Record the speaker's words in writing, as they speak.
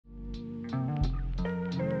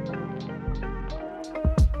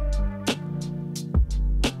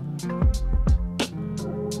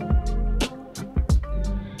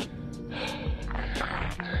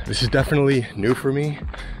This is definitely new for me.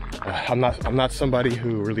 I'm not somebody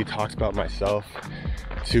who really talks about myself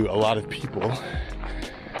to a lot of people.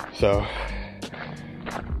 So,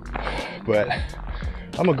 but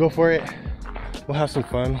I'm gonna go for it. We'll have some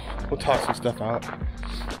fun. We'll talk some stuff out.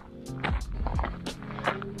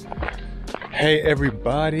 Hey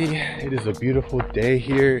everybody, it is a beautiful day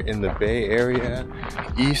here in the Bay Area,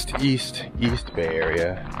 East Bay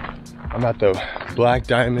Area. I'm at the Black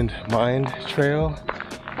Diamond Mine Trail,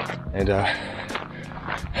 and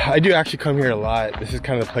I do actually come here a lot. This is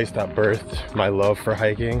kind of the place that birthed my love for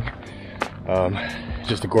hiking.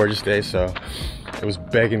 Just a gorgeous day, so it was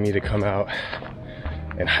begging me to come out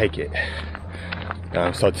and hike it.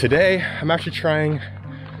 So today I'm actually trying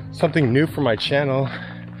something new for my channel.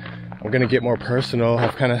 I'm gonna get more personal.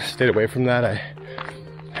 I've kind of stayed away from that.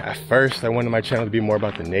 At first I wanted my channel to be more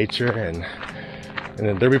about the nature, and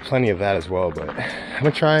then there'll be plenty of that as well, but I'm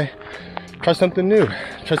gonna try something new,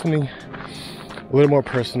 try something a little more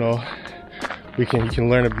personal. You can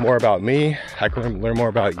learn more about me, I can learn more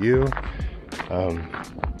about you. I'm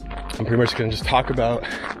pretty much gonna just talk about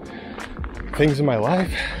things in my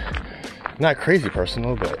life, not crazy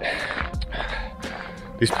personal, but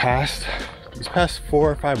these past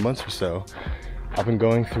 4 or 5 months or so, I've been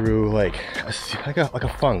going through like a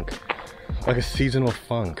funk, like a seasonal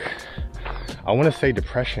funk. I want to say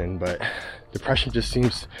depression, but depression just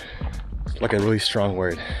seems like a really strong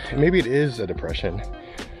word. And maybe it is a depression,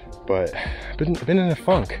 but I've been in a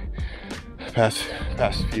funk the past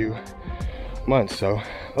few months, so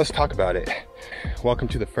let's talk about it. Welcome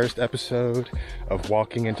to the first episode of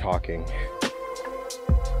Walking and Talking.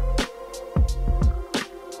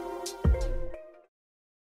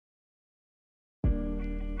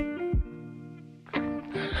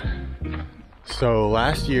 So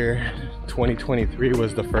last year, 2023,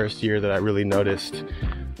 was the first year that I really noticed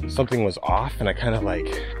something was off, and I kind of like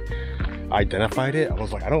identified it. I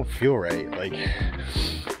was like, I don't feel right. Like,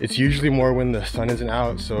 it's usually more when the sun isn't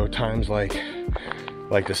out, so times like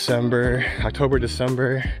December, October,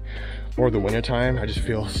 December, or the winter time, I just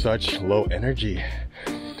feel such low energy.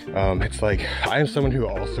 It's like I am someone who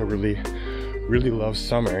also really loves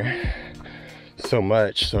summer so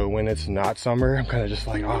much, so when it's not summer, I'm kind of just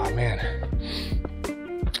like, oh man,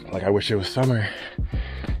 like I wish it was summer.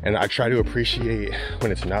 And I try to appreciate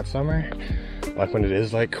when it's not summer, like when it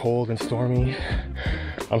is like cold and stormy.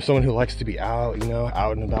 I'm someone who likes to be out, you know,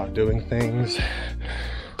 out and about doing things.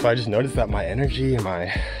 So I just noticed that my energy and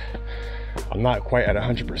I'm not quite at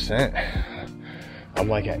 100%. I'm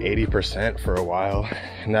like at 80% for a while,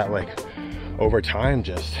 and that like over time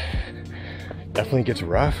just definitely gets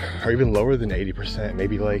rough, or even lower than 80%.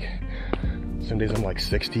 Maybe like some days I'm like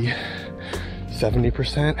 60,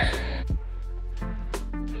 70%.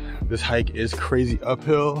 This hike is crazy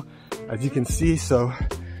uphill, as you can see, so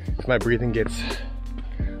if my breathing gets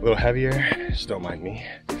a little heavier, just don't mind me.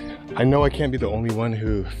 I know I can't be the only one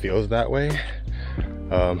who feels that way.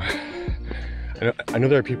 I know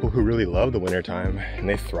there are people who really love the winter time and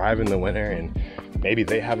they thrive in the winter, and maybe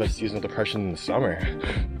they have a seasonal depression in the summer.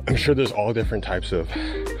 I'm sure there's all different types of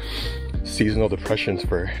seasonal depressions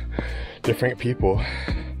for different people.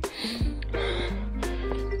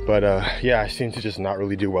 But yeah, I seem to just not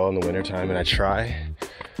really do well in the winter time, and I try.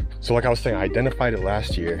 So like I was saying, I identified it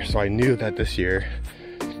last year, so I knew that this year,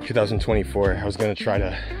 2024, I was gonna try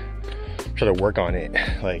to work on it,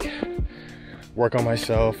 like work on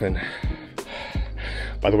myself. And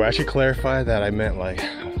by the way, I should clarify that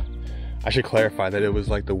it was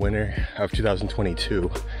like the winter of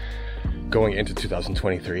 2022 going into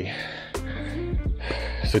 2023.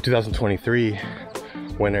 So 2023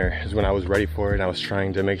 winter is when I was ready for it, and I was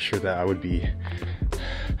trying to make sure that I would be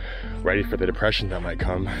ready for the depression that might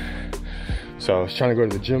come. So I was trying to go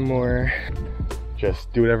to the gym more,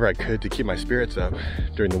 just do whatever I could to keep my spirits up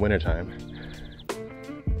during the winter time.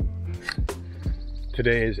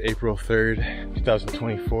 Today is April 3rd,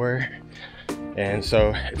 2024, and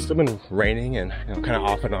so it's still been raining, and kind of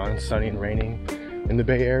off and on, sunny and raining in the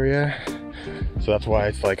Bay Area. So that's why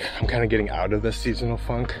it's like I'm kind of getting out of the seasonal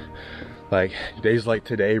funk. Like days like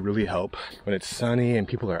today really help when it's sunny and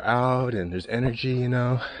people are out and there's energy, you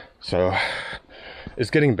know. So it's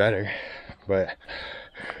getting better, but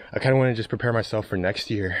I kind of want to just prepare myself for next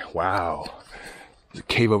year. Wow, there's a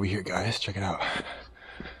cave over here, guys. Check it out.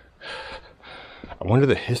 I wonder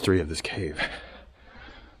the history of this cave.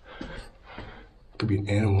 Could be an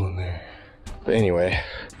animal in there. But anyway,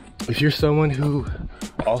 if you're someone who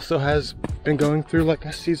also has been going through like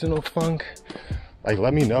a seasonal funk, like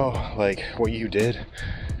let me know like what you did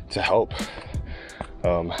to help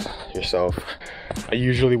yourself. I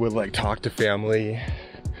usually would like talk to family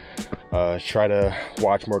Try to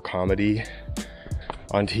watch more comedy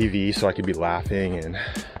on TV so I could be laughing, and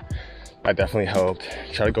that definitely helped.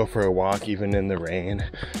 Try to go for a walk even in the rain,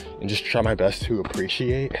 and just try my best to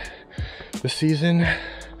appreciate the season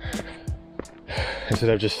instead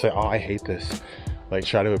of just say, oh, I hate this. Like,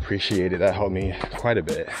 try to appreciate it. That helped me quite a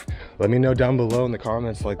bit. Let me know down below in the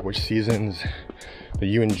comments like which seasons that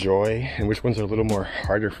you enjoy and which ones are a little more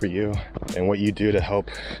harder for you, and what you do to help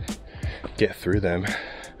get through them.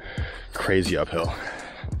 Crazy uphill.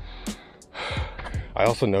 I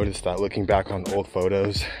also noticed that looking back on old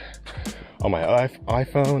photos on my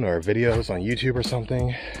iPhone or videos on YouTube or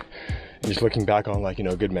something, and just looking back on, like, you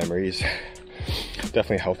know, good memories,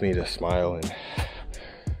 definitely helped me to smile and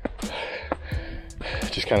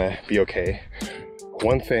just kind of be okay.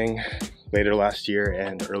 One thing later last year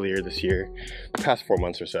and earlier this year, the past 4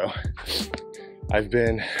 months or so, I've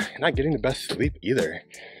been not getting the best sleep either.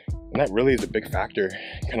 And that really is a big factor,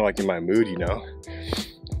 kind of like in my mood, you know.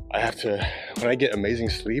 I have to, when I get amazing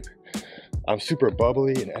sleep, I'm super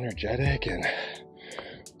bubbly and energetic,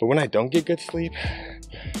 but when I don't get good sleep,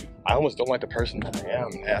 I almost don't like the person that I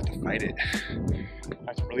am. I have to fight it. I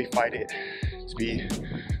have to really fight it to be,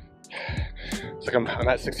 it's like I'm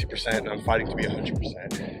at 60% and I'm fighting to be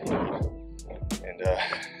 100%. And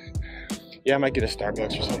yeah, I might get a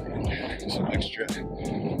Starbucks or something, some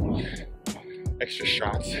extra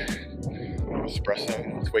shots of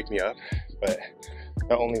espresso to wake me up, but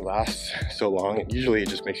that only lasts so long. Usually it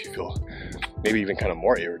just makes you feel maybe even kind of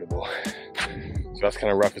more irritable. So that's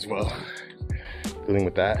kind of rough as well, dealing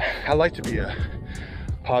with that. I like to be a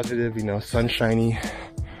positive, you know, sunshiny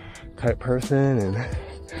type person, and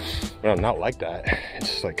when I'm not like that, it's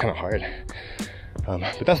just like kind of hard.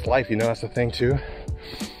 But that's life, you know, that's the thing too.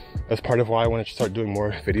 That's part of why I want to start doing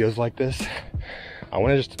more videos like this. I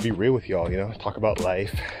want to just be real with y'all, you know, talk about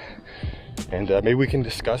life, and maybe we can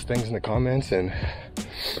discuss things in the comments, and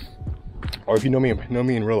or if you know me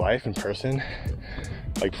in real life, in person,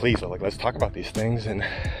 like, please, like, let's talk about these things. And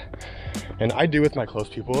I do with my close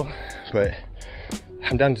people, but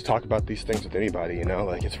I'm down to talk about these things with anybody, you know,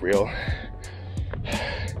 like, it's real.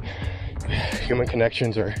 Human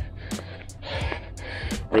connections are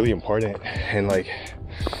really important, and like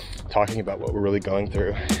talking about what we're really going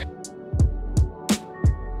through.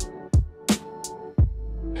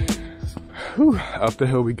 Whew, up the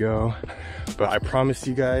hill we go. But I promise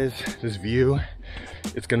you guys, this view,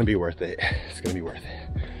 it's gonna be worth it. It's gonna be worth it.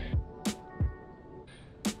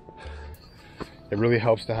 It really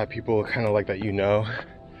helps to have people kind of like that, you know,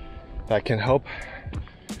 that can help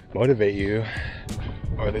motivate you,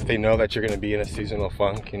 or that they know that you're gonna be in a seasonal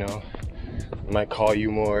funk, you know. They might call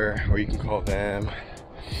you more, or you can call them.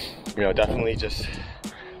 You know, definitely just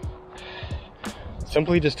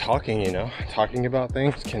simply just talking, you know, talking about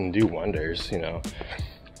things can do wonders, you know.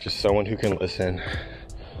 Just someone who can listen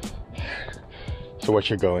to what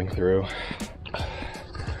you're going through.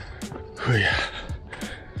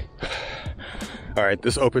 All right,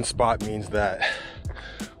 this open spot means that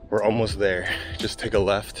we're almost there. Just take a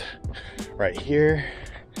left right here.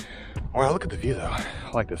 Oh, look at the view though.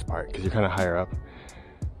 I like this part because you're kind of higher up.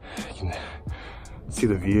 You can see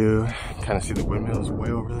the view, kind of see the windmills way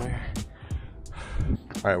over there.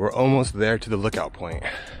 All right, we're almost there to the lookout point.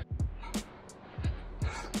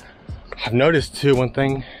 I've noticed too, one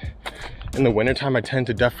thing, in the wintertime, I tend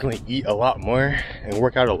to definitely eat a lot more and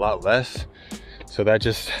work out a lot less. So that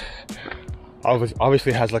just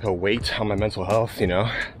obviously has like a weight on my mental health, you know?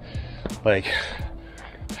 Like,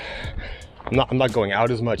 I'm not going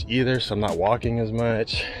out as much either, so I'm not walking as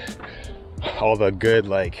much. All the good,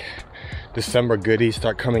 like, December goodies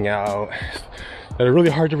start coming out that are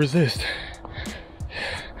really hard to resist.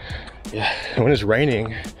 Yeah, and when it's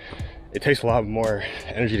raining, it takes a lot more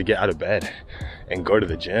energy to get out of bed and go to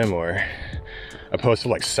the gym, or opposed to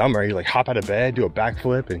like summer, you like hop out of bed, do a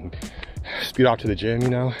backflip and speed off to the gym, you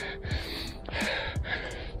know?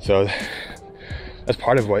 So that's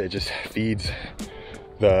part of what it just feeds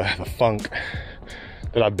the funk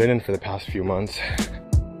that I've been in for the past few months.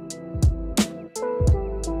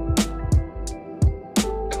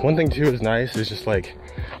 One thing too is nice is just like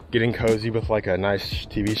getting cozy with like a nice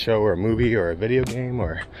TV show or a movie or a video game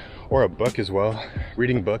or a book as well.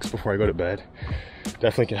 Reading books before I go to bed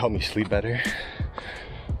definitely can help me sleep better.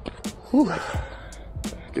 Whew.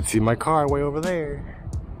 You can see my car way over there.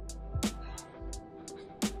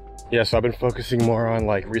 Yeah, so I've been focusing more on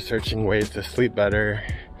like researching ways to sleep better.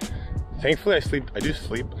 Thankfully I do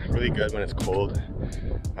sleep really good when it's cold.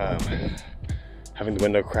 Having the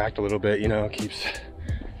window cracked a little bit, you know, keeps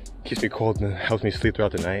me cold and helps me sleep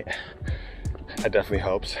throughout the night. That definitely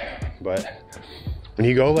helps. But when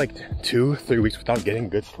you go like 2-3 weeks without getting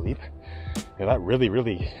good sleep, you know, that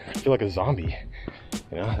really, I feel like a zombie.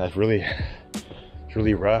 You know, that's really, it's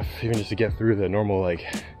really rough, even just to get through the normal like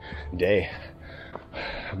day.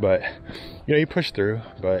 But you know, you push through.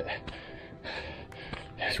 But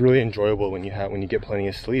it's really enjoyable when you get plenty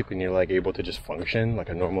of sleep and you're like able to just function like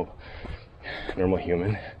a normal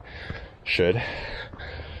human should.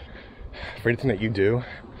 For anything that you do,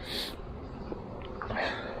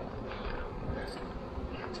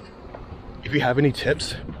 if you have any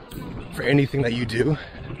tips for anything that you do,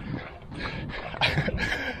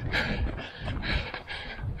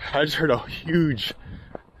 I just heard a huge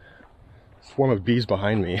swarm of bees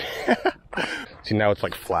behind me. See, now it's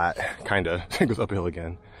like flat, kinda. It goes uphill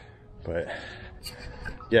again. But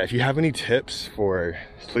yeah, if you have any tips for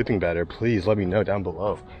sleeping better, please let me know down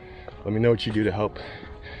below. Let me know what you do to help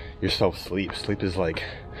yourself sleep. Sleep is like,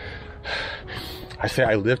 I say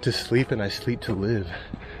I live to sleep and I sleep to live.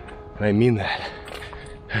 And I mean that.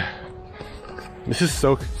 This is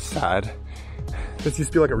so sad. This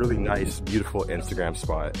used to be like a really nice, beautiful Instagram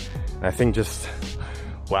spot. And I think just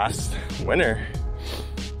last winter,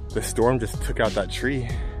 the storm just took out that tree.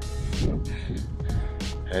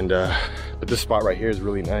 And but this spot right here is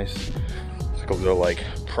really nice. It's like a little like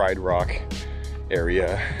Pride Rock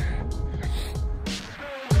area.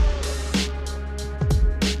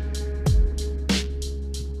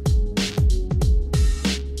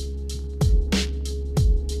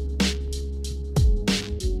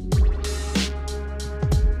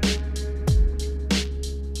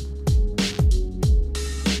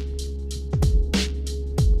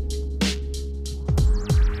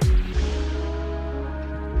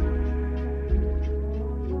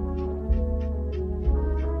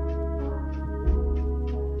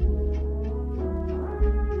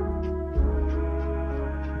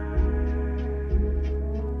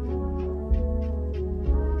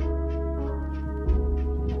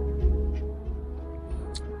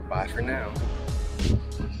 Bye for now.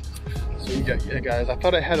 So yeah guys, I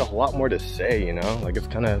thought I had a lot more to say, you know, like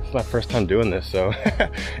it's my first time doing this, so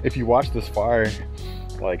if you watched this far,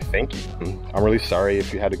 like, thank you. I'm really sorry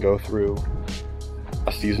if you had to go through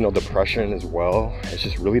a seasonal depression as well. It's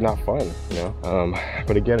just really not fun, you know.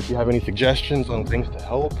 But again, if you have any suggestions on things to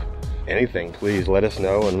help, anything, please let us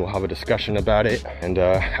know and we'll have a discussion about it. And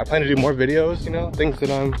I plan to do more videos, you know, things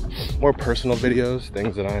that I'm more personal videos,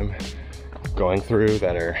 things that I'm going through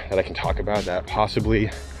that I can talk about that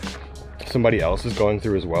possibly somebody else is going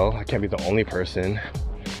through as well. I can't be the only person,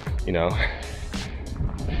 you know.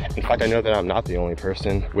 In fact, I know that I'm not the only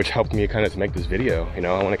person, which helped me kind of to make this video, you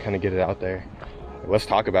know. I want to kind of get it out there. Let's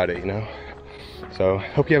talk about it, you know. So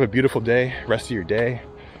hope you have a beautiful day, rest of your day,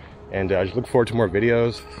 and I just look forward to more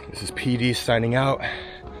videos. This is PD signing out,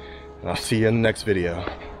 and I'll see you in the next video.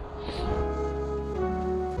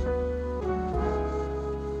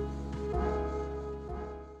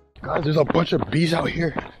 God, there's a bunch of bees out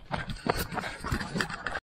here.